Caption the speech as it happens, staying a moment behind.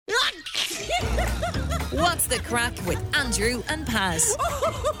What's the crack with Andrew and Pat?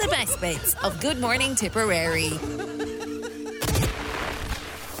 The best bits of Good Morning Tipperary.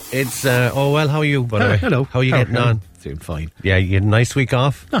 It's, how are you, by the way? Hello. How are you getting on? Doing fine. Yeah, you had a nice week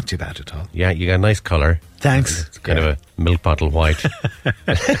off? Not too bad at all. Yeah, you got a nice colour. Thanks. It's kind of a milk bottle white.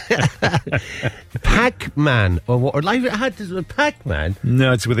 Pac-Man. Or I had this with Pac-Man.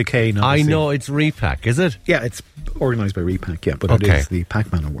 No, it's with a K. Not I a C. know, it's Repack, is it? Yeah, it's organised by Repack, yeah, but Okay. it is the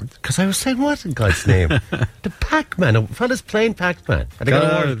Pac-Man Awards. Because I was saying, what in God's name? The Pac-Man. A fella's playing Pac-Man. Are they gonna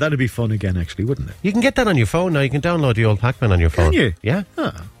award- That'd be fun again, actually, wouldn't it? You can get that on your phone now. You can download the old Pac-Man on your phone. Can you? Yeah.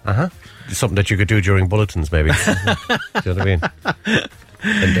 Oh. Something that you could do during bulletins, maybe. Do you know what I mean?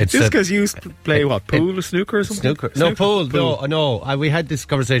 And it's Just because you play what, pool or snooker or something? Snooker. No, pool. No. We had this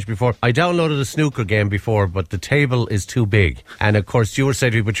conversation before. I downloaded a snooker game before, but the table is too big. And of course, you were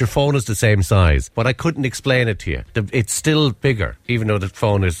saying to me, but your phone is the same size. But I couldn't explain it to you. It's still bigger, even though the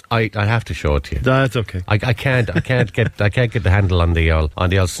phone is. I have to show it to you. That's okay. I can't get the handle on the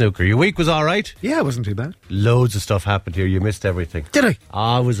old snooker. Your week was all right. Yeah, it wasn't too bad. Loads of stuff happened here. You missed everything. Did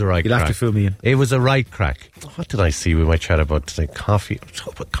I? It was a right You'll crack. have to fill me in. It was a right crack. What did I see we might chat about today? Coffee.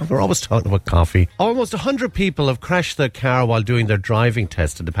 We're always talking about coffee. Almost 100 people have crashed their car while doing their driving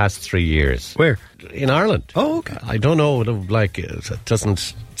test in the past 3 years. Where? In Ireland. Oh, okay. I don't know. Like, it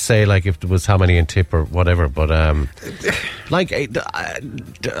doesn't say like if there was how many in Tip or whatever, but like I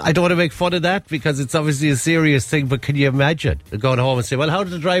don't want to make fun of that because it's obviously a serious thing. But can you imagine going home and say, "Well, how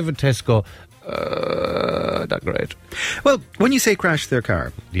did the driving test go?" Not great. Well, when you say crash their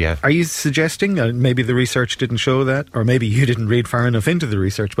car, Yeah. are you suggesting, maybe the research didn't show that, or maybe you didn't read far enough into the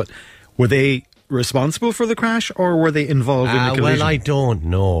research, but were they responsible for the crash, or were they involved in the collision? Well, I don't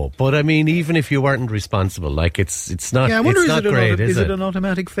know, but I mean, even if you weren't responsible, like it's not. Yeah, I wonder, it's not great, is it? it an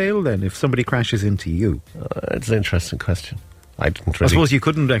automatic fail then if somebody crashes into you? It's an interesting question. I didn't I really. suppose you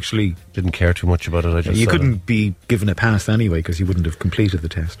couldn't actually. Didn't care too much about it. I just You said couldn't be given a pass anyway because you wouldn't have completed the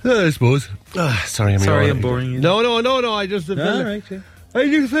test. I suppose. Sorry, I'm boring you. No. I just. All right, yeah. I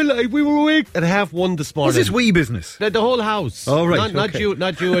just felt like we were awake at 1:30 this morning. What's this wee business? The whole house. Oh, right, Not okay. you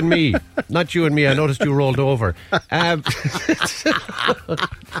and me. Not you and me. I noticed you rolled over.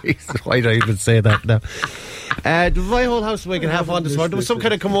 Jesus, why did I even say that now? My whole house awake at 1:30 this morning. There was some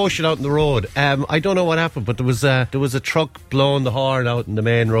kind of commotion out in the road. I don't know what happened, but there was a truck blowing the horn out in the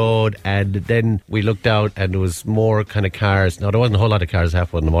main road, and then we looked out and there was more kind of cars. Now, there wasn't a whole lot of cars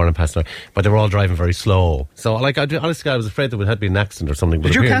at 1:30 in the morning past night, but they were all driving very slow. So, like, honestly, I was afraid there had been an accident or something.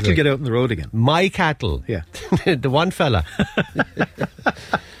 Did your cattle get out on the road again? My cattle? Yeah. The one fella.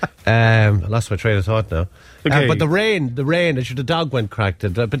 I lost my train of thought now. Okay. But the rain, the dog went cracked.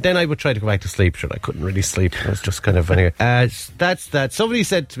 But then I would try to go back to sleep. Sure, I couldn't really sleep. I was just kind of anyway. That's that. Somebody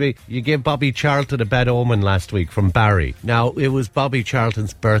said to me, you gave Bobby Charlton a bad omen last week from Barry. Now, it was Bobby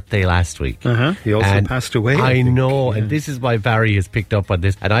Charlton's birthday last week. He also passed away. I think. know, Yeah. and this is why Barry has picked up on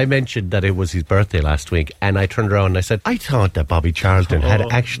this. And I mentioned that it was his birthday last week, and I turned around and I said, I thought that Bobby Charlton had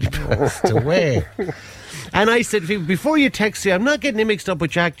actually passed away. And I said, before you text me, I'm not getting him mixed up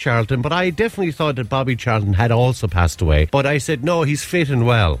with Jack Charlton, but I definitely thought that Bobby Charlton had also passed away. But I said, no, he's fit and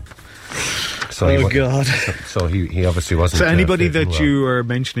well. So God. So he obviously wasn't. So anybody fit and that well. you are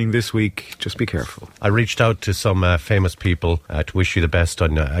mentioning this week, just be careful. I reached out to some famous people to wish you the best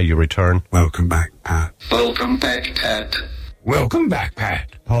on your return. Welcome back, Pat. Welcome back, Pat. Welcome back, Pat.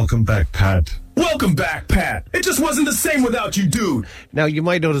 Welcome back, Pat. Welcome back, Pat. It just wasn't the same without you, dude. Now, you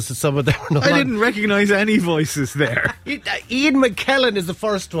might notice that some of them are not. I didn't recognise any voices there. Ian McKellen is the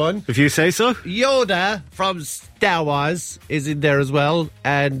first one. If you say so. Yoda from Star Wars is in there as well,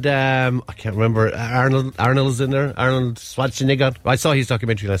 and I can't remember. Arnold's in there. Arnold Schwarzenegger. I saw his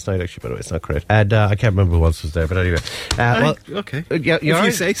documentary last night. Actually, by the way, it's not great. And I can't remember who else was there. But anyway, Okay. Yeah, If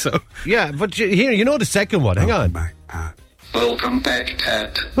you say so. Yeah, but here, you know the second one. Hang Welcome on. back, Pat. Welcome back,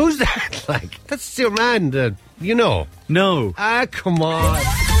 Pat. Who's that? Like, that's your man. You know. No. Come on.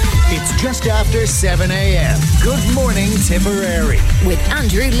 It's just after 7 a.m. Good morning, Tipperary. With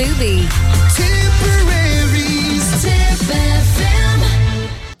Andrew Luby. Tipperary's Tip FM.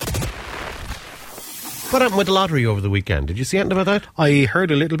 What happened with the lottery over the weekend? Did you see anything about that? I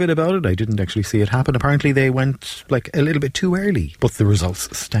heard a little bit about it. I didn't actually see it happen. Apparently they went like a little bit too early, but the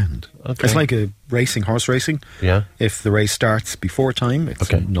results stand. Okay. It's like horse racing. Yeah. If the race starts before time,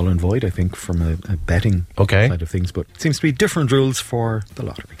 it's null and void, I think, from a betting side of things. But it seems to be different rules for the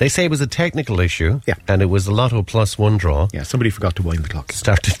lottery. They say it was a technical issue. Yeah. And it was a Lotto plus one draw. Yeah, somebody forgot to wind the clock.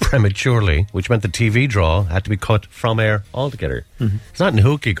 Started prematurely, which meant the TV draw had to be cut from air altogether. Mm-hmm. There's nothing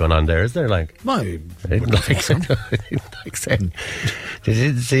hooky going on there, is there? Like, I didn't like saying. They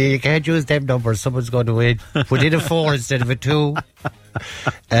didn't say you can't use them numbers, someone's going to win. Put in a 4 instead of a 2.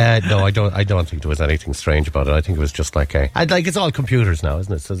 No, I don't think there was anything strange about it. I think it was just like it's all computers now,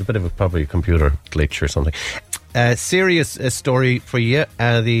 isn't it? So it's a bit of probably a computer glitch or something. Serious story for you,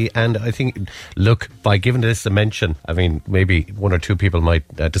 and I think, look, by giving this a mention, I mean, maybe one or two people might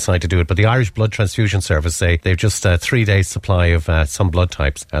decide to do it, but the Irish Blood Transfusion Service say they've just 3 days supply of some blood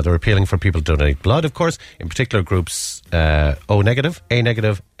types. They're appealing for people to donate blood, of course, in particular groups O negative, A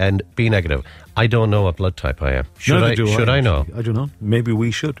negative and B negative. I don't know what blood type I am. Should I know? I don't know. Maybe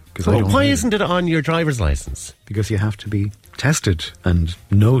we should. Why isn't it on your driver's licence? Because you have to be tested and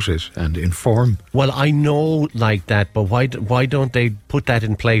noted and inform. Well, I know like that, but why don't they put that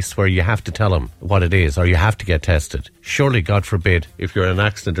in place where you have to tell them what it is, or you have to get tested? Surely, God forbid, if you're in an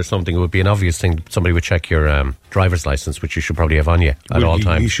accident or something, it would be an obvious thing. Somebody would check your driver's licence, which you should probably have on you at all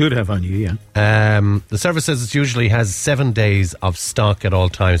times. You should have on you, yeah. The service says it usually has 7 days of stock at all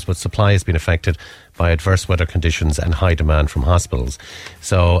times, but supply has been affected by adverse weather conditions and high demand from hospitals.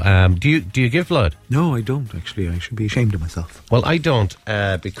 So, do you give blood? No, I don't, actually. I should be ashamed of myself. Well, I don't,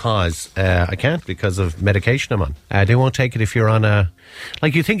 because I can't, because of medication I'm on. They won't take it if you're on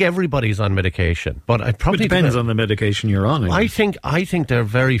you think everybody's on medication, but I probably... It depends on the medication you're on. I think they're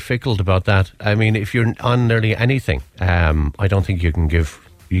very fickle about that. I mean, if you're on nearly anything, I don't think you can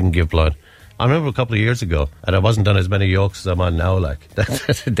give blood. I remember a couple of years ago, and I wasn't on as many yolks as I'm on now,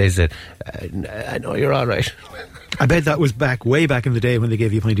 they said, I know you're all right. I bet that was way back in the day when they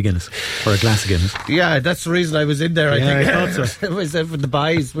gave you a pint of Guinness, or a glass of Guinness. Yeah, that's the reason I was in there, I think. I thought so. It was for the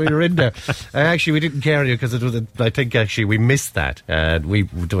buys, we were in there. Actually, we didn't carry it because it was, I think actually we missed that. It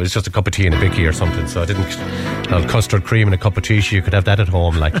was just a cup of tea and a bicky or something, so I didn't, custard cream and a cup of tea, you could have that at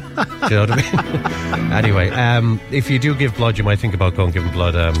home, do you know what I mean? Anyway, if you do give blood, you might think about going giving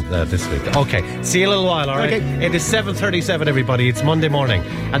blood this week. Okay, see you in a little while, all right? Okay. It is 7:37, everybody. It's Monday morning,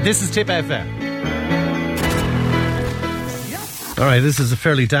 and this is Tip FM. All right, this is a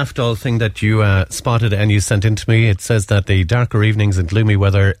fairly daft old thing that you spotted and you sent in to me. It says that the darker evenings and gloomy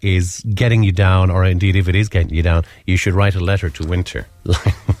weather is getting you down, or indeed if it is getting you down, you should write a letter to winter.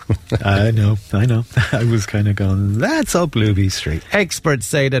 I know. I was kind of going, that's up Blueby Street. Experts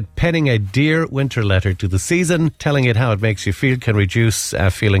say that penning a dear winter letter to the season, telling it how it makes you feel, can reduce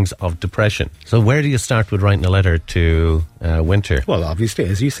feelings of depression. So where do you start with writing a letter to winter? Well, obviously,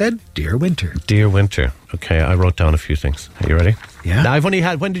 as you said, dear winter. Dear winter. Okay, I wrote down a few things. Are you ready? Yeah. Now, I've only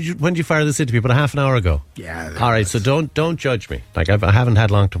had... When did you fire this into me? About a half an hour ago. Yeah. All right, so don't judge me. I haven't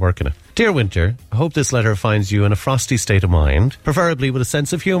had long to work in it. Dear Winter, I hope this letter finds you in a frosty state of mind, preferably with a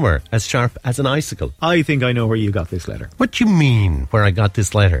sense of humour, as sharp as an icicle. I think I know where you got this letter. What do you mean, where I got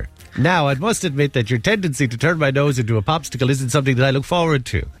this letter? Now, I must admit that your tendency to turn my nose into a popsicle isn't something that I look forward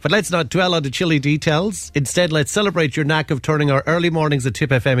to. But let's not dwell on the chilly details. Instead, let's celebrate your knack of turning our early mornings at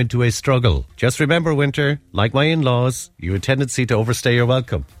Tip FM into a struggle. Just remember, Winter, like my in-laws, you have a tendency to overstay your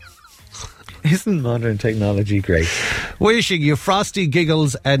welcome. Isn't modern technology great? Wishing you frosty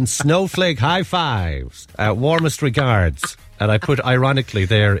giggles and snowflake high fives. Warmest regards. And I put ironically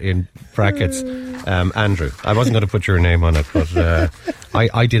there in brackets, Andrew. I wasn't going to put your name on it, but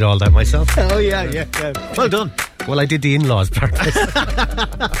I did all that myself. Oh, yeah. Well done. Well, I did the in-laws part.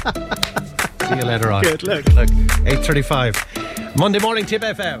 See you later on. Good luck. 8:35. Monday morning, Tip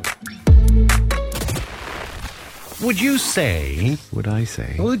FM. Would you say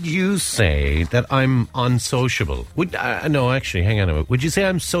that I'm unsociable? No, actually, hang on a minute. Would you say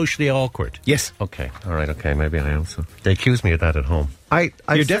I'm socially awkward? Yes. Okay. All right. Okay. Maybe I am. So they accuse me of that at home. You're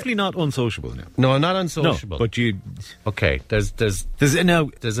definitely not unsociable now. No, I'm not unsociable. No, but you... Okay. There's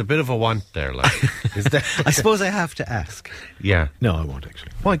a bit of a want there. Is there? I suppose I have to ask. Yeah. No, I won't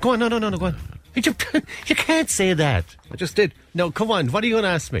actually. Why? Go on. No. Go on. You can't say that. I just did. No, come on. What are you going to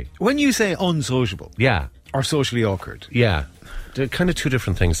ask me? When you say unsociable... Yeah. Or socially awkward. Yeah. They're kind of two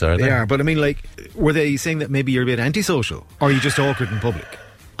different things, are they? They are, but I mean, were they saying that maybe you're a bit antisocial? Or are you just awkward in public?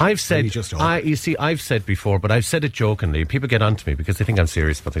 I've said before, but I've said it jokingly. People get onto me because they think I'm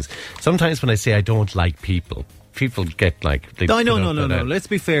serious about things. Sometimes when I say I don't like people get like... No. Let's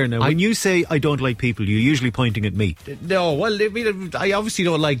be fair now. When you say I don't like people, you're usually pointing at me. No, well, I obviously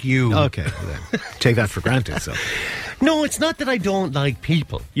don't like you. Okay, well then. Take that for granted, so... No, it's not that I don't like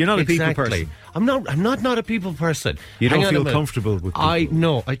people. You're not a people person. I'm not a people person. You don't feel comfortable with people.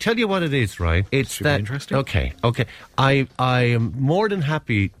 No, I tell you what it is, right? It's that interesting. Okay. I am more than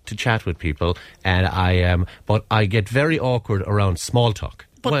happy to chat with people, and I am, but I get very awkward around small talk.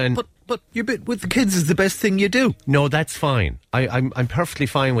 But But your bit with the kids is the best thing you do. No, that's fine. I'm perfectly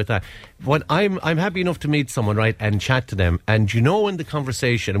fine with that. When I'm happy enough to meet someone, right, and chat to them. And you know, in the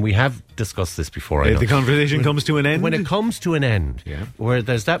conversation, and we have discussed this before. I know, The conversation comes to an end. when it comes to an end, Yeah. where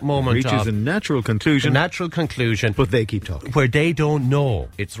there's that moment reaches of a natural conclusion. but they keep talking. where they don't know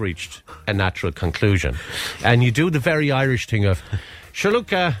it's reached a natural conclusion, and you do the very Irish thing of, sure,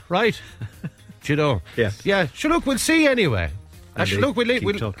 look, right, do you know, Yeah. sure, look, we'll see anyway. And Sure, they look,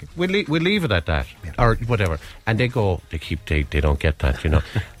 keep talking. we'll leave it at that, or whatever. And they don't get that, you know.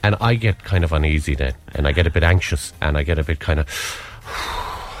 And I get kind of uneasy then, and I get a bit anxious, and I get a bit kind of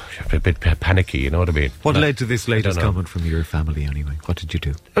a bit panicky, you know what I mean? What led to this latest know. comment from your family anyway? What did you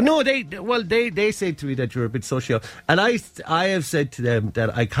do? No, they say to me that you're a bit social, and I have said to them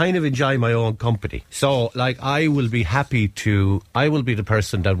that I kind of enjoy my own company. So, like, I will be the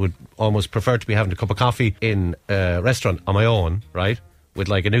person that would almost prefer to be having a cup of coffee in a restaurant on my own, right? With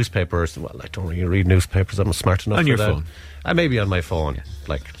like a newspaper. Well, I don't really read newspapers. I'm not smart enough On for your that. phone. Maybe on my phone,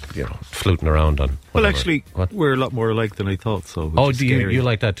 like, you know, fluting around on. Well, whatever. actually, What? we're a lot more alike than I thought. So, which Oh, is do you scary.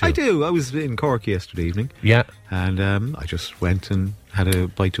 like that too? I do. I was in Cork yesterday evening. Yeah. And I just went and had a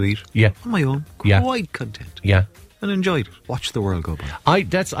bite to eat. Yeah. On my own. Yeah. Quite content. Yeah. And enjoyed it. Watched the world go by.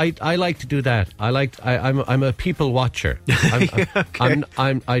 I like to do that. I'm a people watcher.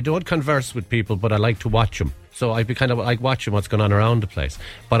 I don't converse with people, but I like to watch them. So I be kind of like watching what's going on around the place.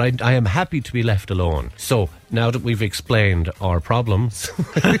 But I am happy to be left alone. So now that we've explained our problems,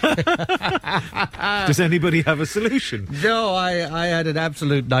 Does anybody have a solution? no, I had an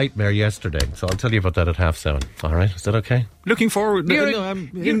absolute nightmare yesterday. So I'll tell you about that at 7:30. All right, is that okay? Looking forward. I'm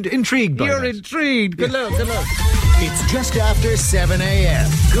intrigued by You're that. intrigued. Good luck. Good luck. It's just after 7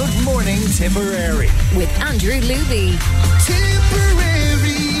 a.m. Good morning, Tipperary. With Andrew Luby.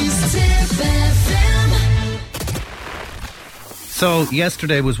 Tipperary's Tip FM. So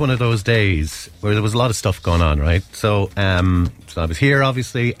yesterday was one of those days where there was a lot of stuff going on, right? So I was here,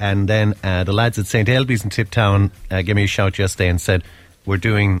 obviously, and then the lads at St. Elby's in Tiptown gave me a shout yesterday and said, we're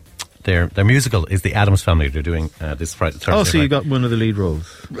doing... Their musical is The Addams Family. They're doing this Friday, Thursday. Oh, so you night. got one of the lead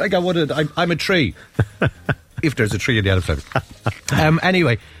roles. I got one. I'm a tree. If there's a tree in the Addams Family.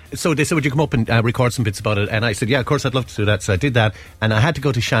 Anyway, so they said, would you come up and record some bits about it? And I said, yeah, of course, I'd love to do that. So I did that, and I had to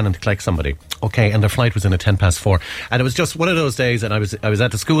go to Shannon to collect somebody. Okay, and their flight was in at 4:10. And it was just one of those days, and I was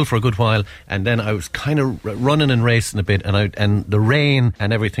at the school for a good while, and then I was kind of running and racing a bit, and the rain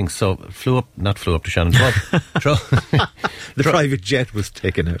and everything, so not flew up to Shannon. The private jet was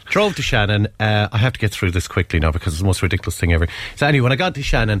taken out. Drove to Shannon. I have to get through this quickly now because it's the most ridiculous thing ever. So anyway, when I got to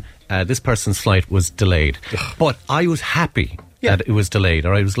Shannon, this person's flight was delayed. But I was happy that it was delayed,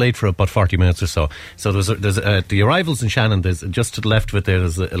 or I was late for about 40 minutes or so. So there's the arrivals in Shannon, there's just to the left of it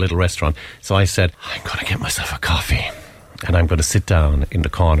there's a little restaurant. So I said, I'm going to get myself a coffee, and I'm going to sit down in the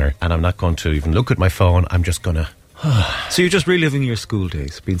corner, and I'm not going to even look at my phone. I'm just going to... So you're just reliving your school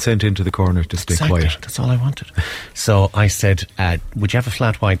days, being sent into the corner to stay quiet. That's all I wanted. So I said, would you have a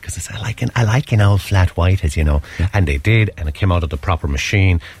flat white? Because I like an old flat white, as you know. Yeah. And they did, and it came out of the proper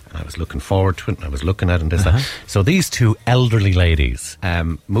machine. And I was looking forward to it, and I was looking at it and this, that. So these two elderly ladies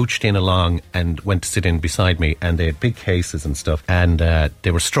mooched in along and went to sit in beside me, and they had big cases and stuff, and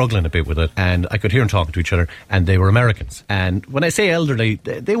they were struggling a bit with it, and I could hear them talking to each other, and they were Americans. And when I say elderly,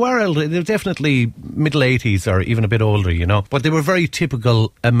 they were elderly. They were definitely middle 80s or even a bit older, you know. But they were very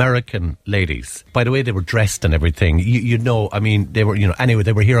typical American ladies. By the way, they were dressed and everything. You know, I mean, they were, you know, anyway,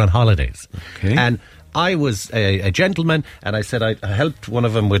 they were here on holidays. Okay. And I was a gentleman, and I said I helped one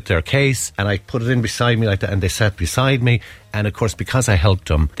of them with their case, and I put it in beside me like that, and they sat beside me, and of course, because I helped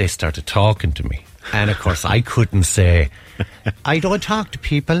them, they started talking to me. And of course, I couldn't say, I don't talk to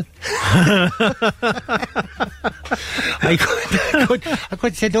people. I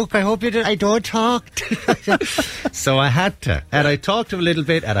couldn't say, look, I hope you don't. I don't talk. So I had to. And I talked to him a little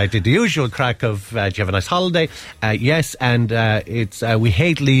bit, and I did the usual crack of, do you have a nice holiday? Yes, and it's we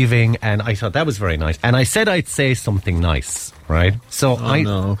hate leaving, and I thought that was very nice. And I said I'd say something nice, right? So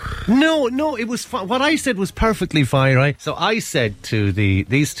No, it was fine. What I said was perfectly fine, right? So I said to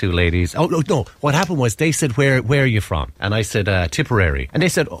these two ladies, no, what happened was they said, where are you from? And I said, Tipperary. And they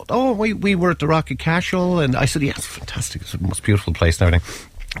said, we were at the Rocket Cashel. And I said, yes, fantastic. It's the most beautiful place and everything.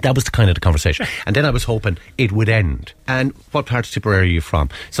 That was the conversation. And then I was hoping it would end. And what part of Tipperary are you from?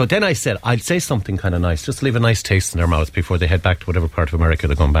 So then I said, I'd say something kind of nice, just to leave a nice taste in their mouth before they head back to whatever part of America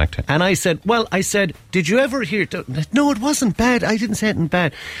they're going back to. And I said, did you ever hear... No, it wasn't bad. I didn't say anything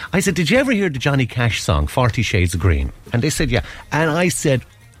bad. I said, did you ever hear the Johnny Cash song, 40 Shades of Green? And they said, yeah. And I said,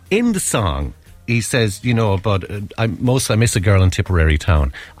 in the song, he says, you know, about I miss a girl in Tipperary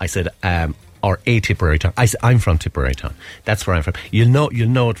town. I said, or a Tipperary town. I said, I'm from Tipperary town. That's where I'm from. You'll know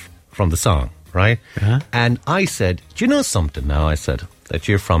it from the song, right? Uh-huh. And I said, do you know something now? I said, that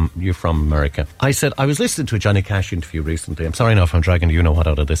you're from America. I said, I was listening to a Johnny Cash interview recently. I'm sorry now if I'm dragging you know what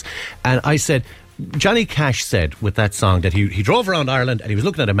out of this. And I said, Johnny Cash said with that song that he drove around Ireland and he was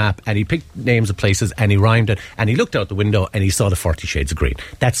looking at a map and he picked names of places and he rhymed it and he looked out the window and he saw the 40 Shades of Green.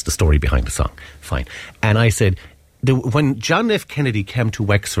 That's the story behind the song. Fine. And I said, when John F. Kennedy came to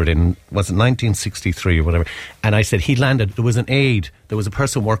Wexford in, was it 1963 or whatever, and I said he landed, there was an aide, there was a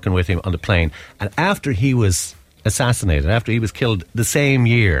person working with him on the plane, and after he was assassinated, after he was killed the same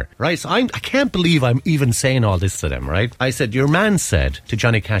year, right? So I can't believe I'm even saying all this to them, right? I said, your man said to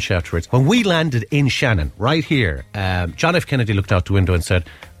Johnny Cash afterwards, when we landed in Shannon, right here, John F. Kennedy looked out the window and said,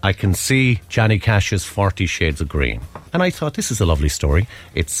 I can see Johnny Cash's 40 Shades of Green. And I thought, this is a lovely story.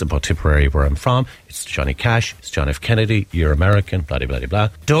 It's about Tipperary, where I'm from. It's Johnny Cash, it's John F. Kennedy, you're American, blah, blah, blah, blah.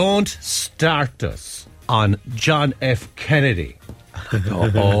 Don't start us on John F. Kennedy.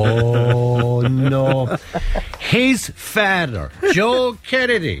 Oh, no. His father, Joe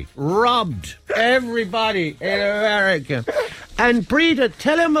Kennedy, robbed everybody in America. And Brita,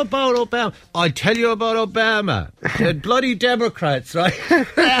 tell him about Obama. I'll tell you about Obama. The bloody Democrats, right?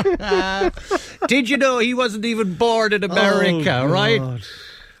 Did you know he wasn't even born in America, right?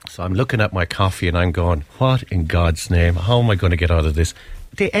 So I'm looking at my coffee and I'm going, what in God's name? How am I going to get out of this?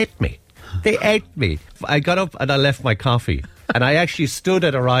 They ate me. They ate me. I got up and I left my coffee. And I actually stood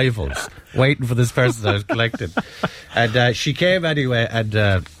at arrivals waiting for this person I was collecting. And she came anyway. And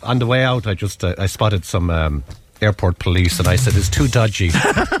on the way out, I spotted some airport police. And I said, there's two dodgy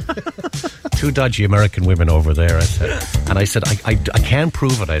American women over there, I said. And I said, I can't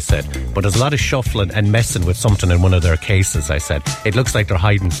prove it, I said. But there's a lot of shuffling and messing with something in one of their cases, I said. It looks like they're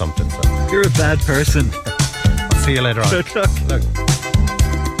hiding something. So. You're a bad person. I'll see you later on. Good luck. Look.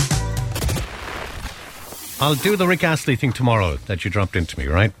 I'll do the Rick Astley thing tomorrow that you dropped into me,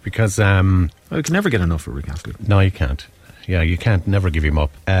 right? Because you can never get enough of Rick Astley. No, you can't. Yeah, you can't never give him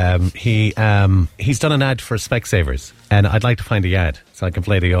up. He's done an ad for Specsavers, and I'd like to find the ad so I can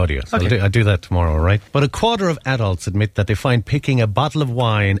play the audio. So Okay. I'll do that tomorrow, all right? But a quarter of adults admit that they find picking a bottle of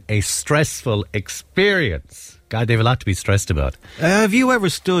wine a stressful experience. God, they have a lot to be stressed about. Have you ever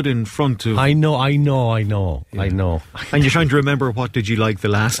stood in front of... I know. And you're trying to remember what did you like the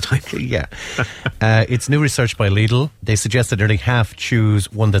last time? Yeah. It's new research by Lidl. They suggest that nearly half choose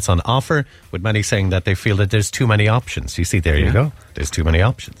one that's on offer, with many saying that they feel that there's too many options. You see, there you go. There's too many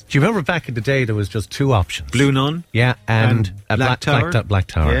options. Do you remember back in the day there was just two options? Blue Nun? Yeah, and a Black Tower? Black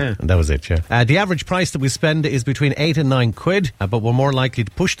Tower. Yeah. And that was it, yeah. The average price that we spend is between 8 and 9 quid, but we're more likely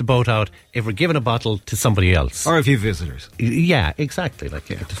to push the boat out if we're giving a bottle to somebody else. Or if you have visitors. Yeah, exactly. Like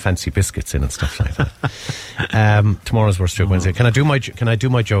you get the fancy biscuits in and stuff like that. Tomorrow's Worst Joke Wednesday. Can I do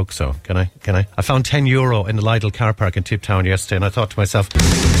my joke? So can I? I found €10 in the Lidl car park in Tiptown yesterday, and I thought to myself,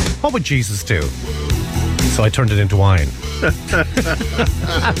 what would Jesus do? So I turned it into wine.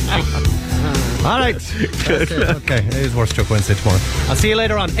 All right. Good. Okay, it is Worst Joke Wednesday tomorrow. I'll see you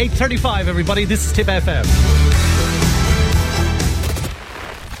later on. 8:35, everybody. This is Tip FM.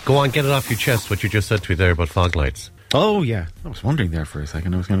 Go on, get it off your chest what you just said to me there about fog lights. Oh, yeah. I was wondering there for a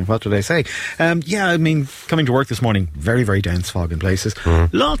second. I was going, what did I say? Yeah, I mean, coming to work this morning, very, very dense fog in places.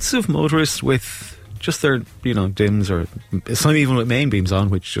 Lots of motorists with just their, dims or some even with main beams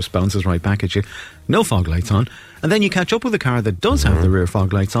on, which just bounces right back at you. No fog lights on. And then you catch up with a car that does have the rear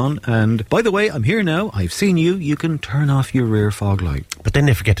fog lights on. And by the way, I'm here now. I've seen you. You can turn off your rear fog light. But then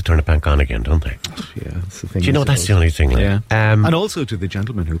they forget to turn it back on again, don't they? Yeah, that's the thing. Do you know that's the only thing? Like? Yeah. And also to the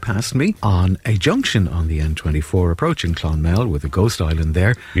gentleman who passed me on a junction on the N24 approaching Clonmel with a ghost island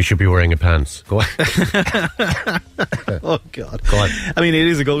there. You should be wearing a pants. Go on. Oh, God. Go on. I mean, it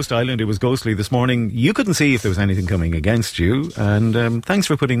is a ghost island. It was ghostly this morning. You couldn't see if there was anything coming against you. And thanks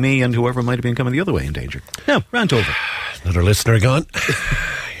for putting me and whoever might have been coming the other way in danger. Now, rant over. Another listener gone.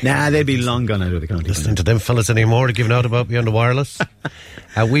 Nah, they'd be long gone out of the county. Listening to them fellas anymore to giving out about me on the wireless.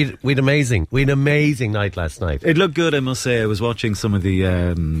 We'd amazing night last night. It looked good, I must say. I was watching some of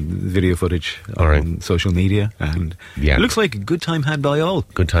the video footage on social media, and it looks like a good time had by all.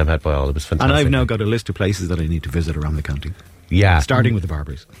 Good time had by all. It was fantastic. And I've now got a list of places that I need to visit around the county. Yeah. Starting with the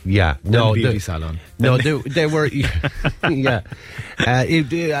barbers. Yeah. No, the beauty salon. No, they were... Yeah.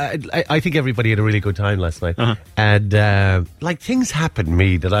 I think everybody had a really good time last night. And, things happen to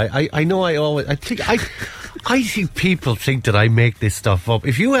me that I know I think people think that I make this stuff up.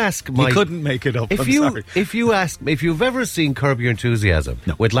 If you ask my... You couldn't make it up, sorry. If you've ever seen Curb Your Enthusiasm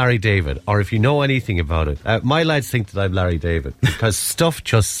with Larry David, or if you know anything about it, my lads think that I'm Larry David, because stuff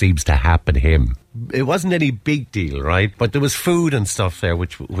just seems to happen to him. It wasn't any big deal, right? But there was food and stuff there,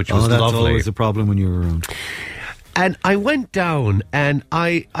 which was lovely. That's always a problem when you're around. And I went down and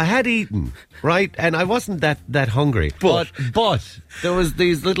I had eaten, right? And I wasn't that hungry. But there was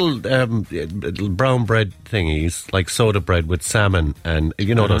these little brown bread thingies, like soda bread with salmon and,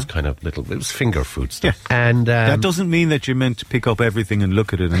 those kind of little, it was finger food stuff. Yeah. And that doesn't mean that you're meant to pick up everything and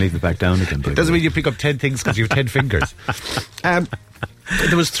look at it and leave it back down again. It doesn't mean you pick up 10 things because you have 10 fingers.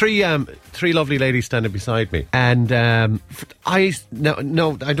 There was three lovely ladies standing beside me, and I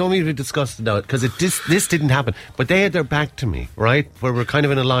don't mean to discuss it now because this didn't happen, but they had their back to me, right, where we're kind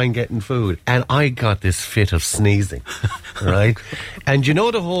of in a line getting food, and I got this fit of sneezing, right, and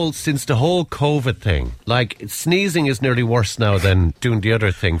since the whole COVID thing, like sneezing is nearly worse now than doing the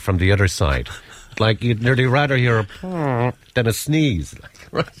other thing from the other side. Like, you'd nearly rather hear a than a sneeze.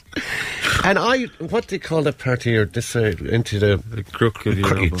 Right? And what do you call that part here? Into the crook of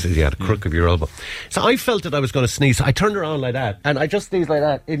your elbow. Yeah, the crook of your elbow. So I felt that I was going to sneeze. So I turned around like that, and I just sneezed like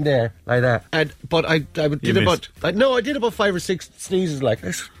that, in there, like that. But I did about 5 or 6 sneezes like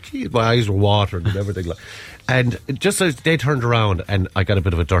this. Geez, my eyes were watering and everything. Like. And just as they turned around, and I got a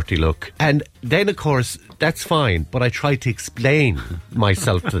bit of a dirty look. And then, of course, that's fine, but I tried to explain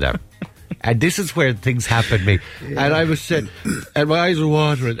myself to them. And this is where things happened to me. Yeah. And I was saying, and my eyes were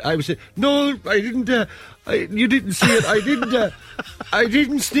watering. I was saying, no, I didn't, you didn't see it. I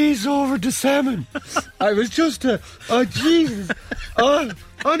didn't sneeze over the salmon. I was just, oh, Jesus. Oh,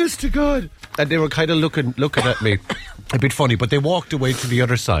 honest to God. And they were kind of looking at me a bit funny, but they walked away to the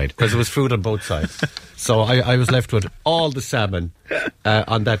other side because there was food on both sides. So I was left with all the salmon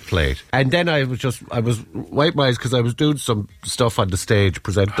on that plate. And then I was wiping my eyes because I was doing some stuff on the stage.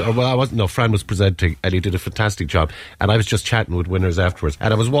 Fran was presenting and he did a fantastic job. And I was just chatting with winners afterwards.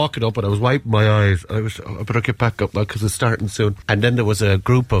 And I was walking up and I was wiping my eyes. I better get back up now because it's starting soon. And then there was a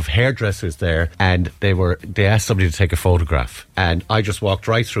group of hairdressers there and they asked somebody to take a photograph. And I just walked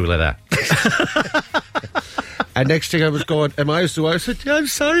right through like that. And next thing I was going, am I so? I said, yeah, I'm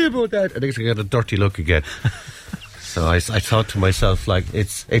sorry about that. And next thing I got a dirty look again. So I thought to myself, like,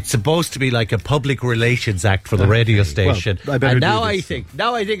 it's supposed to be like a public relations act for the radio station. Well, and now I think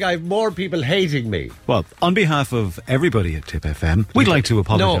I have more people hating me. Well, on behalf of everybody at Tip FM, we'd like to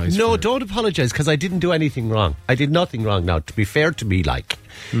apologise. No, don't apologise because I didn't do anything wrong. I did nothing wrong now, to be fair to me, like.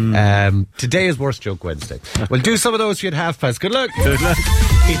 Today is Worst Joke Wednesday. We'll do some of those for you at 5:30. Good luck. Good luck.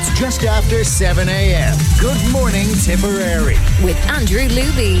 It's just after 7 a.m. Good morning, Tipperary. With Andrew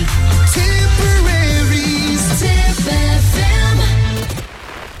Luby. Tipperary's Tip FM.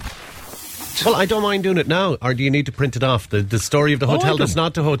 Well, I don't mind doing it now. Or do you need to print it off? The story of the hotel that's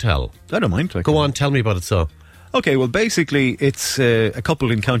not the hotel. I don't mind. Go on, tell me about it, so. Okay, well, basically, it's a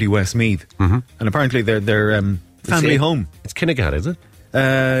couple in County Westmeath. Mm-hmm. And apparently they're family home. It's Kinnegad, is it?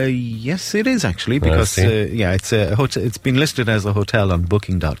 Yes, it is actually, because it's a hotel. It's been listed as a hotel on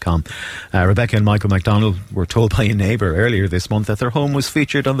Booking.com. Rebecca and Michael MacDonald were told by a neighbour earlier this month that their home was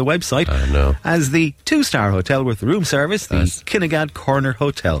featured on the website as the 2-star hotel with room service, the Kinnegad Corner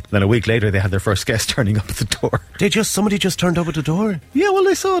Hotel. Then a week later, they had their first guest turning up at the door. Somebody just turned up at the door? Yeah, well,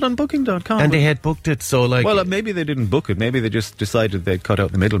 they saw it on Booking.com. And they had booked it, so like... Well, maybe they didn't book it. Maybe they just decided they'd cut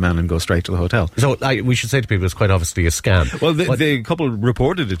out the middleman and go straight to the hotel. So we should say to people it's quite obviously a scam. Well, the couple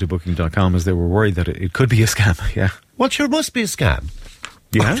reported it to Booking.com as they were worried that it could be a scam. Yeah. Well, sure, must be a scam.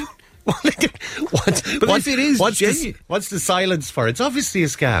 Yeah. If it is what's the silence for? It's obviously a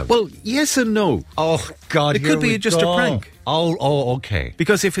scam. Well, yes and no. Oh, God, it could be just a prank. Oh, okay.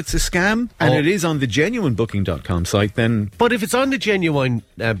 Because if it's a scam and it is on the genuine Booking.com site, then... But if it's on the genuine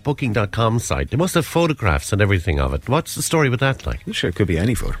Booking.com site, they must have photographs and everything of it. What's the story with that like? Sure, it could be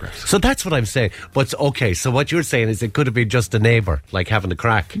any photographs. So that's what I'm saying. But, okay, so what you're saying is it could have been just a neighbour, like having a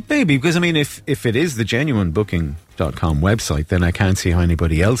crack. Maybe, because, I mean, if it is the genuine Booking.com website, then I can't see how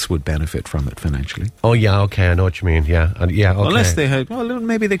anybody else would benefit from it financially. Oh, yeah, okay, I know what you mean, yeah. Okay. Unless they had... Well,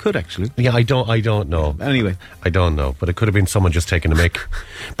 maybe they could, actually. Yeah, I don't know. Anyway. I don't know, but it could have been someone just taking a mick.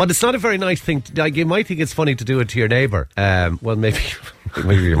 But it's not a very nice thing. Like, you might think it's funny to do it to your neighbour. Well, maybe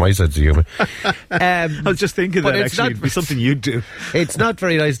you're my sense of humour. I was just thinking that actually it'd be something you'd do. It's not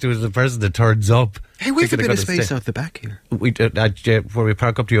very nice to do as the person that turns up. Hey, we've a bit of space out the back here. Where we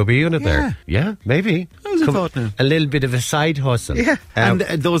park up the OB unit there. Yeah, maybe. How's a thought now? A little bit of a side hustle. Yeah, and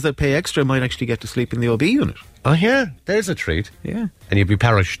those that pay extra might actually get to sleep in the OB unit. Oh, yeah, there's a treat. Yeah. And you'd be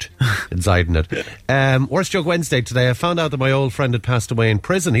perished inside in it. Worst Joke Wednesday today. I found out that my old friend had passed away in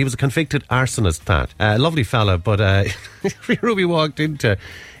prison. He was a convicted arsonist, Pat. Lovely fella, but Ruby walked into...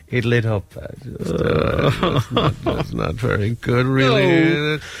 It lit up. That's not very good, really.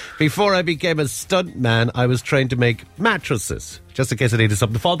 No. Before I became a stuntman, I was trained to make mattresses, just in case I needed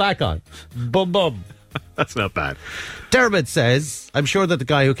something to fall back on. Boom, boom. That's not bad. Dermot says, I'm sure that the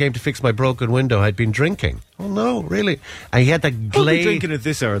guy who came to fix my broken window had been drinking. Oh, no, really? And he had that Don't be glazed... drinking at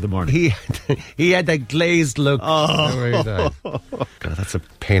this hour of the morning. He had that glazed look. Oh. Very nice. God, that's a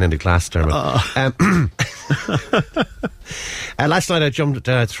pain in the glass, Dermot. Last night I jumped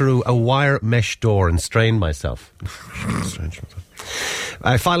through a wire mesh door and strained myself. Strange.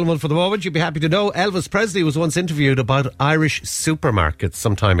 Final one for the moment. You'd be happy to know Elvis Presley was once interviewed about Irish supermarkets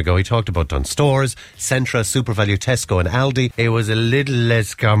some time ago. He talked about Dunnes Stores, Centra, SuperValu, Tesco and Aldi. It was a little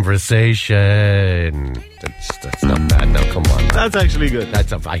less conversation. That's not bad. Now, come on. That's actually good.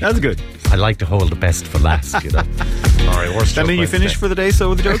 That's good. I like to hold the best for last, you know. All right, worst That joke mean you Wednesday. finished for the day, so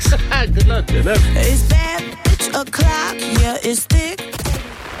with the jokes? Good luck. Good luck. It's bad, it's o'clock, yeah, it's thick.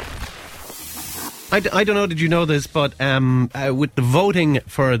 I don't know, did you know this, but with the voting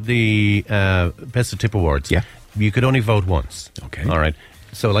for the Best of Tip Awards, Yeah. you could only vote once. Okay. All right.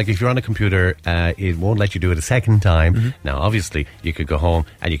 So, like, if you're on a computer, it won't let you do it a second time. Now, obviously, you could go home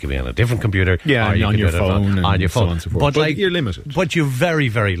and you could be on a different computer. Yeah, or you on could your do it phone on your and so phone. on and so forth. But, But like, you're limited. But you're very,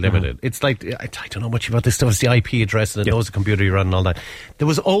 very limited. It's like, I don't know much about this stuff. It's the IP address and it knows the computer you're on and all that. There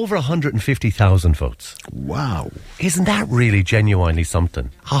was over 150,000 votes. Wow. Isn't that really genuinely something?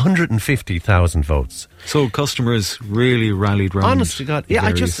 150,000 votes. So customers really rallied round. Honest to God, yeah.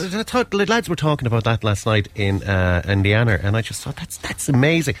 I various- thought the lads were talking about that last night in Indiana, and I just thought that's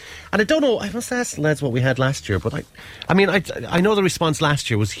amazing. And I don't know. I must ask the lads what we had last year, but I know the response last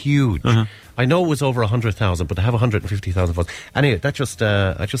year was huge. I know it was over 100,000, but to have 150,000 votes. Anyway, I just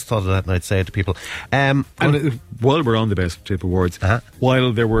thought of that, and I'd say it to people. And while we're on the Best Tip Awards,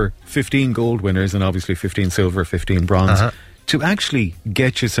 while there were 15 gold winners and obviously 15 silver, 15 bronze, to actually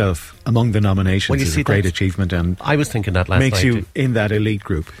get yourself among the nominations Well, you is see, a great that's- achievement and I was thinking that last makes night. you in that elite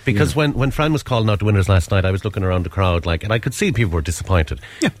group. Because when Fran was calling out the winners last night, I was looking around the crowd, and I could see people were disappointed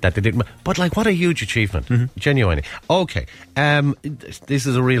that they didn't. But, what a huge achievement. Genuinely. Okay, this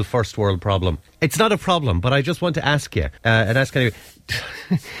is a real first world problem. It's not a problem, but I just want to ask you, and ask anyway.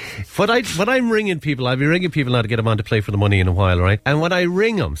 When I'm ringing people, I'll be ringing people now to get them on to Play for the Money in a while, right? And when I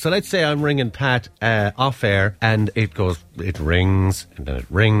ring them, so let's say I'm ringing Pat off air, and it rings, and then it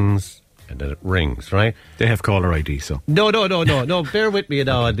rings, and then it rings, right? They have caller ID, so. No, bear with me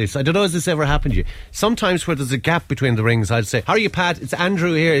now on this. I don't know if this ever happened to you. Sometimes where there's a gap between the rings, I'll say, how are you, Pat? It's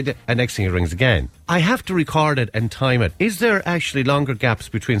Andrew here. And next thing it rings again. I have to record it and time it. Is there actually longer gaps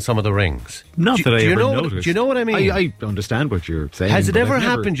between some of the rings? Not that I ever noticed. Do you know what I mean? I understand what you're saying. Has it but ever I've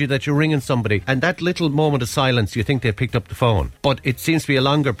never- happened to you that you're ringing somebody and that little moment of silence, you think they've picked up the phone, but it seems to be a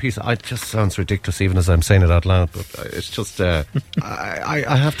longer piece? It just sounds ridiculous even as I'm saying it out loud, but it's just, I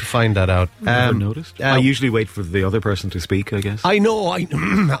have to find that out. Never noticed. I usually wait for the other person to speak, I guess. I know,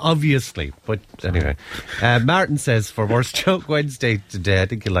 obviously. But anyway, Martin says, for Worst Joke Wednesday today, I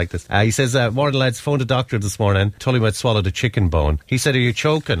think you'll like this. He says, morning lads, phoned a doctor this morning, told him I'd swallowed a chicken bone. He said, are you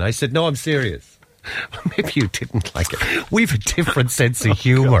choking? I said, no, I'm serious. Maybe you didn't like it. We've a different sense of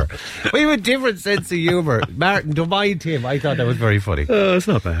humour. Martin, don't mind him. I thought that was very funny. It's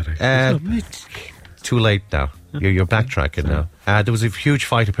not bad. Too late now. You're backtracking now. There was a huge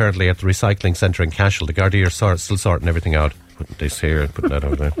fight apparently at the recycling centre in Cashel. The Gardaí are still sorting everything out. Putting this here and putting that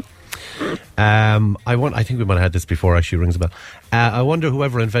over there. I think we might have had this before. Actually, rings a bell. I wonder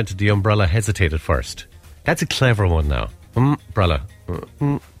whoever invented the umbrella hesitated first. That's a clever one now. Umbrella.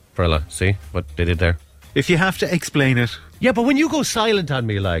 Umbrella. See what they did there? If you have to explain it. Yeah, but when you go silent on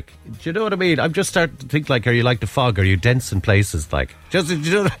me, do you know what I mean? I'm just starting to think, are you like the fog? Are you dense in places? Do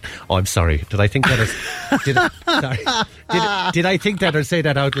you know that? Oh, I'm sorry. Did I think that? Did I think that or say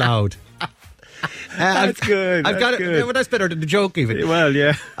that out loud? That's good. That's better than the joke, even. Well,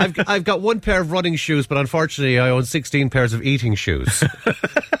 yeah. I've got one pair of running shoes, but unfortunately, I own 16 pairs of eating shoes.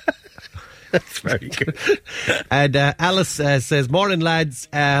 That's very good. And Alice says, morning lads,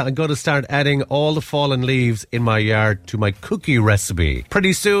 I'm going to start adding all the fallen leaves in my yard to my cookie recipe.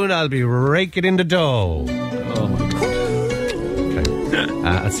 Pretty soon I'll be raking in the dough. Oh my God. Okay.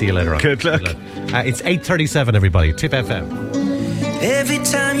 I'll see you later on. Good luck. It's 8:37, everybody. Tip FM. Every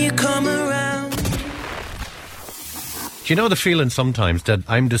time you come around. Do you know the feeling sometimes that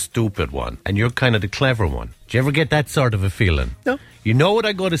I'm the stupid one and you're kind of the clever one? Do you ever get that sort of a feeling? No. You know what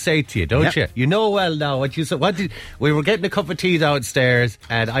I'm going to say to you, don't you? You know well now what you said. We were getting a cup of tea downstairs,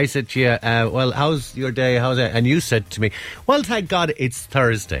 and I said to you, well, how's your day? How's it? And you said to me, well, thank God it's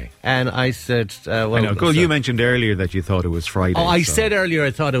Thursday. And I said, well... I know. You mentioned earlier that you thought it was Friday. Oh, I said earlier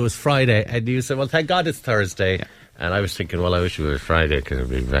I thought it was Friday, and you said, well, thank God it's Thursday. Yeah. And I was thinking, well, I wish it was Friday because it would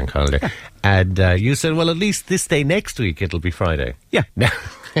be bank holiday. And you said, well, at least this day next week it'll be Friday. Yeah.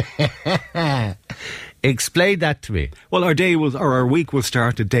 Explain that to me. Well, our week will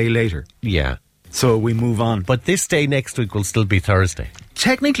start a day later. Yeah. So we move on. But this day next week will still be Thursday.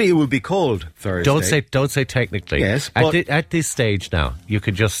 Technically, it will be called Thursday. Don't say technically. Yes, but at this stage now, you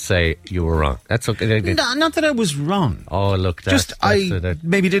could just say you were wrong. That's okay. No, not that I was wrong. Oh, look, I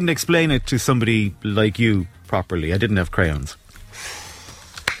maybe didn't explain it to somebody like you properly. I didn't have crayons.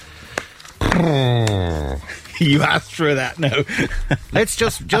 You asked for that now. Let's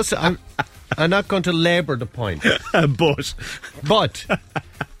just. I'm not going to labour the point. But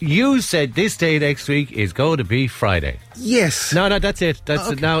you said this day next week is going to be Friday. Yes. No, that's it. That's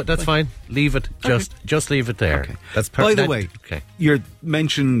Okay. it. No, that's fine. Leave it. Just leave it there. Okay. That's By the way, okay. you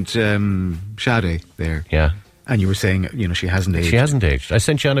mentioned Sade there. Yeah. And you were saying, she hasn't aged. She hasn't aged. I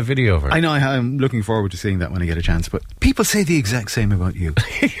sent you on a video of her. I know, I'm looking forward to seeing that when I get a chance, but people say the exact same about you.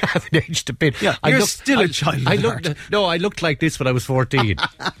 You haven't aged a bit. Yeah, you're still a child at heart. I looked like this when I was 14.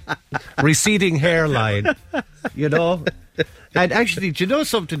 Receding hairline, And actually, do you know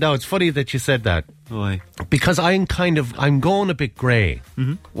something now? It's funny that you said that. Why? Because I'm going a bit grey.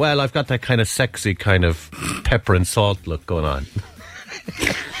 Mm-hmm. Well, I've got that kind of sexy kind of pepper and salt look going on.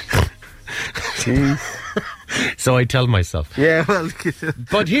 So I tell myself. Yeah, well...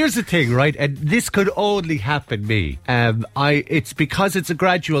 But here's the thing, right? And this could only happen me. It's because it's a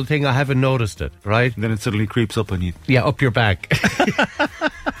gradual thing, I haven't noticed it, right? And then it suddenly creeps up on you. Yeah, up your back.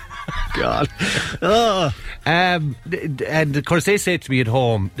 God. Oh. And of course they say to me at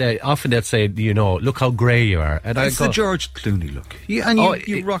home, often they'll say, look how grey you are. And it's the George Clooney look. You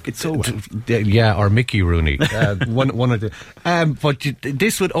rock it so well. Yeah, or Mickey Rooney. one of the. But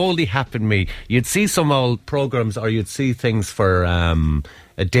this would only happen to me. You'd see some old programmes, or you'd see things for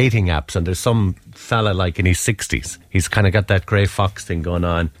dating apps, and there's some fella like in his 60s. He's kind of got that grey fox thing going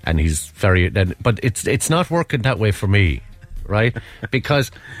on, and he's very. But it's not working that way for me. Right?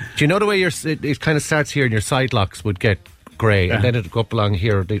 Because, do you know the way it kind of starts here and your side locks would get grey, and then it'd go up along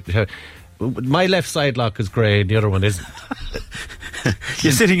here. My left side lock is grey and the other one isn't.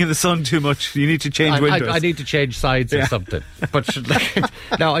 You're sitting in the sun too much. You need to change windows. I need to change sides or something. But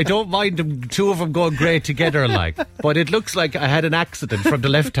now, I don't mind them, two of them going grey together, but it looks like I had an accident from the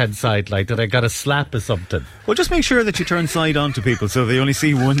left-hand side, that I got a slap or something. Well, just make sure that you turn side on to people so they only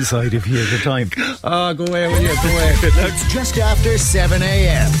see one side of you at a time. Oh, go away with you, go away. It's just after 7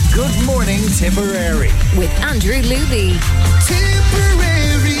 a.m. Good morning, Tipperary. With Andrew Luby.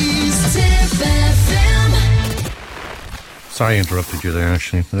 Tipperary's Tip FM. Sorry I interrupted you there,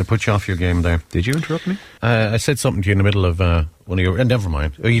 actually. I put you off your game there. Did you interrupt me? I said something to you in the middle of one of your... never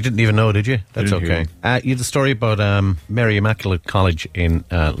mind. Oh, you didn't even know, did you? That's okay. You had a story about Mary Immaculate College in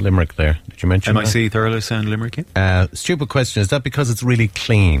Limerick there. Did you mention that? MIC Thurles and Limerick? Stupid question. Is that because it's really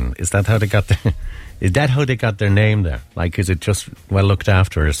clean? Is that how they got their... Is that how they got their name there? Is it just well looked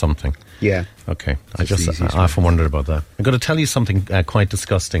after or something? Yeah. Okay. I often wondered about that. I'm going to tell you something quite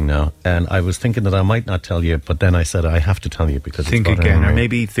disgusting now, and I was thinking that I might not tell you, but then I said I have to tell you because think it's again, or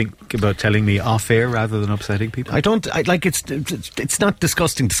maybe think about telling me off air rather than upsetting people. It's not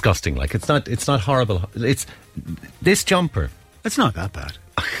disgusting. It's not horrible. It's this jumper. It's not that bad.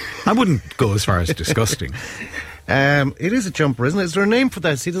 I wouldn't go as far as disgusting. It is a jumper, isn't it? Is there a name for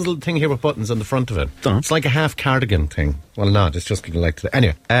that? See this little thing here with buttons on the front of it? Dunno. It's like a half cardigan thing. Well, not. It's just like that.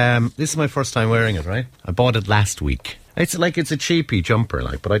 Anyway, this is my first time wearing it, right? I bought it last week. It's a cheapy jumper,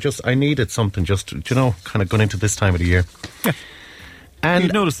 but I needed something just to, kind of going into this time of the year. Yeah. And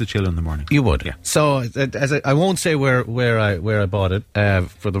you'd notice the chill in the morning. You would, yeah. So, I won't say where I bought it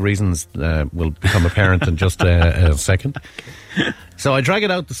for the reasons will become apparent in just a second. So I drag it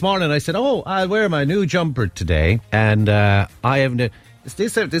out this morning and I said, I'll wear my new jumper today. And I have...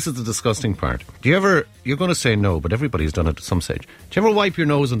 This is the disgusting part. You're going to say no, but everybody's done it at some stage. Do you ever wipe your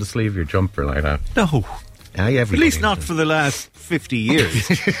nose on the sleeve of your jumper like that? No. At least not does. for the last 50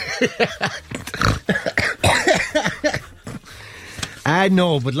 years. I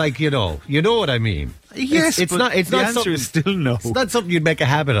know, but you know what I mean. Yes, it's not. It's the not answer something, is still no. It's not something you'd make a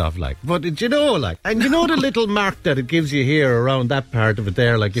habit of, But and you know the little mark that it gives you here around that part of it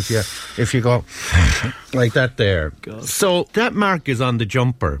there, if you go like that there. God. So that mark is on the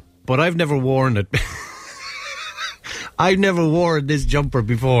jumper, but I've never worn it. I've never worn this jumper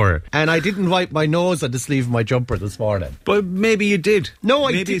before, and I didn't wipe my nose on the sleeve of my jumper this morning. But maybe you did. No,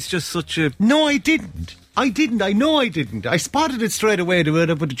 I maybe did. It's just such a... No, I didn't. I know I didn't. I spotted it straight away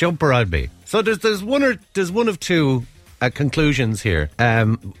to put the jumper on me. So there's one of two conclusions here.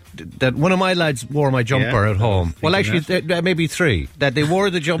 That one of my lads wore my jumper at home. Well, actually, maybe three. That they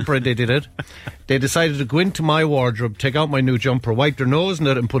wore the jumper and they did it. They decided to go into my wardrobe, take out my new jumper, wipe their nose in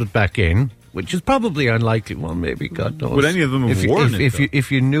it and put it back in. which is probably unlikely. Well, maybe, God knows. Would any of them have worn it,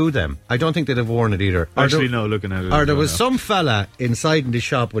 if you knew them, I don't think they'd have worn it either. Actually, no, looking at it. Or there was some fella inside in the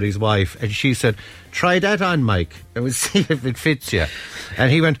shop with his wife, and she said, "Try that on, Mike, and we'll see if it fits you."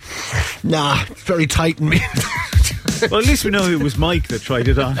 And he went, "Nah, it's very tight in me." Well, at least we know it was Mike that tried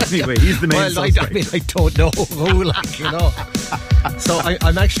it on. Anyway, he's the main suspect. I don't know who, So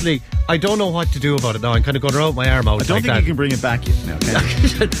I'm actually, I don't know what to do about it now. I'm kind of going around my arm out. I don't think you can bring it back yet now,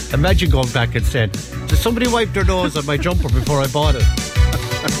 can you? Imagine going back and saying, "Did somebody wipe their nose on my jumper before I bought it?"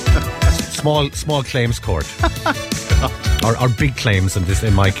 Small claims court. or big claims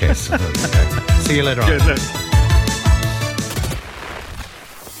in my case. Okay. See you later on.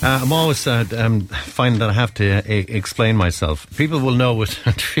 I'm always finding that I have to explain myself. People will know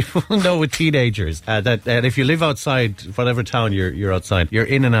with teenagers that if you live outside whatever town you're outside, you're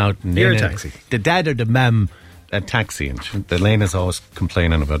in and out. And you're a taxi. The dad or the mum taxi, and the lane is always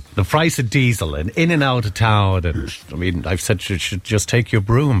complaining about the price of diesel and in and out of town. And I mean, I've said you should just take your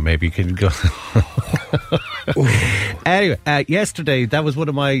broom. Maybe you can go. Anyway, yesterday, that was one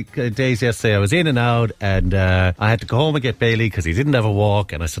of my days yesterday. I was in and out, and I had to go home and get Bailey because he didn't have a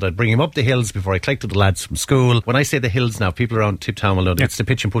walk, and I said I'd bring him up the hills before I collected the lads from school. When I say the hills now, people around Tiptown will know it's the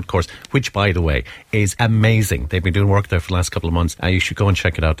pitch and putt course, which, by the way, is amazing. They've been doing work there for the last couple of months, and you should go and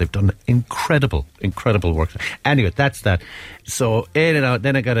check it out. They've done incredible work. Anyway, that's that. So in and out.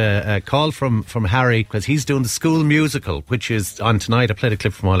 Then I got a call from Harry because he's doing the school musical, which is on tonight. I played a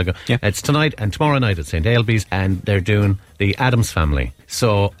clip from a while ago. Yeah. It's tonight and tomorrow night at St. Ailbe's, and they're doing the Addams Family.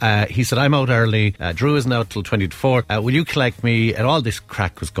 So he said, I'm out early. Drew isn't out till 20 to 4. Will you collect me? And all this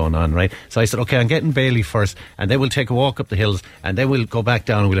crack was going on, right? So I said, okay, I'm getting Bailey first, and then we'll take a walk up the hills, and then we'll go back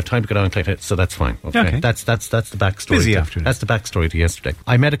down, and we'll have time to go down and collect it. So that's fine. Okay. That's the backstory. Busy afternoon. That's the backstory to yesterday.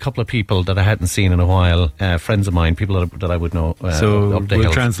 I met a couple of people that I hadn't seen in a while, friends of mine, people that I would know. So up the we'll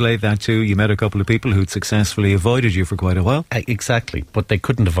hills. Translate that to, you met a couple of people who'd successfully avoided you for quite a while. Exactly, but they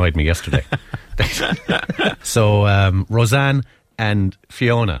couldn't avoid me yesterday. So Roseanne and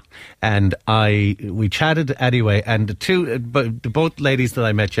Fiona and we chatted anyway, and both ladies that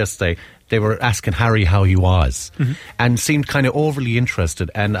I met yesterday, they were asking Harry how he was, and seemed kind of overly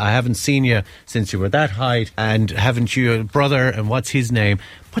interested. And I haven't seen you since you were that height, and haven't you a brother, and what's his name?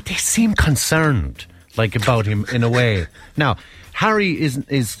 But they seem concerned, like, about him in a way. Now, Harry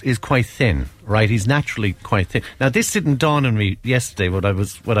is quite thin, right? He's naturally quite thin. Now, this didn't dawn on me yesterday when I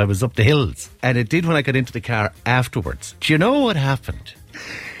was up the hills, and it did when I got into the car afterwards. Do you know what happened?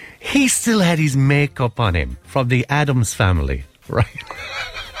 He still had his makeup on him from the Addams Family, right?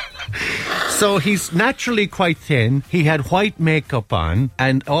 So he's naturally quite thin. He had white makeup on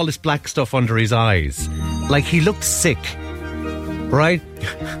and all this black stuff under his eyes. Like, he looked sick, right?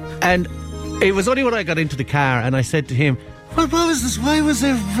 And it was only when I got into the car and I said to him, what was this? Why was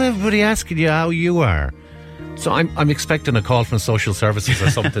everybody asking you how you are? So I'm expecting a call from social services or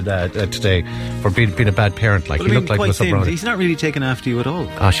something today for being a bad parent. Like, he looked like was something wrong. He's not really taken after you at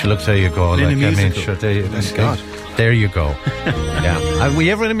all. She looked, there you go. In like, a musical. I mean, sure, there you go. Yeah. Were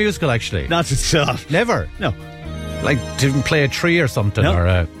you ever in a musical, actually? Not at all. Never? No. Like, didn't play a tree or something? No.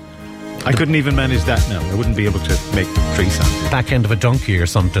 Or I couldn't even manage that, no. I wouldn't be able to make tree sound. Back end of a donkey or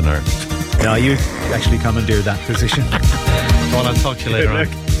something, or... No, you actually commandeered that position. Well, I'll talk to you later on.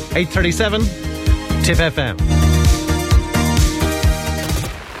 8:37, Tip FM.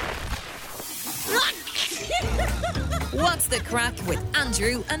 What's the crack with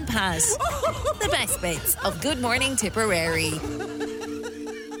Andrew and Paz? The best bits of Good Morning Tipperary.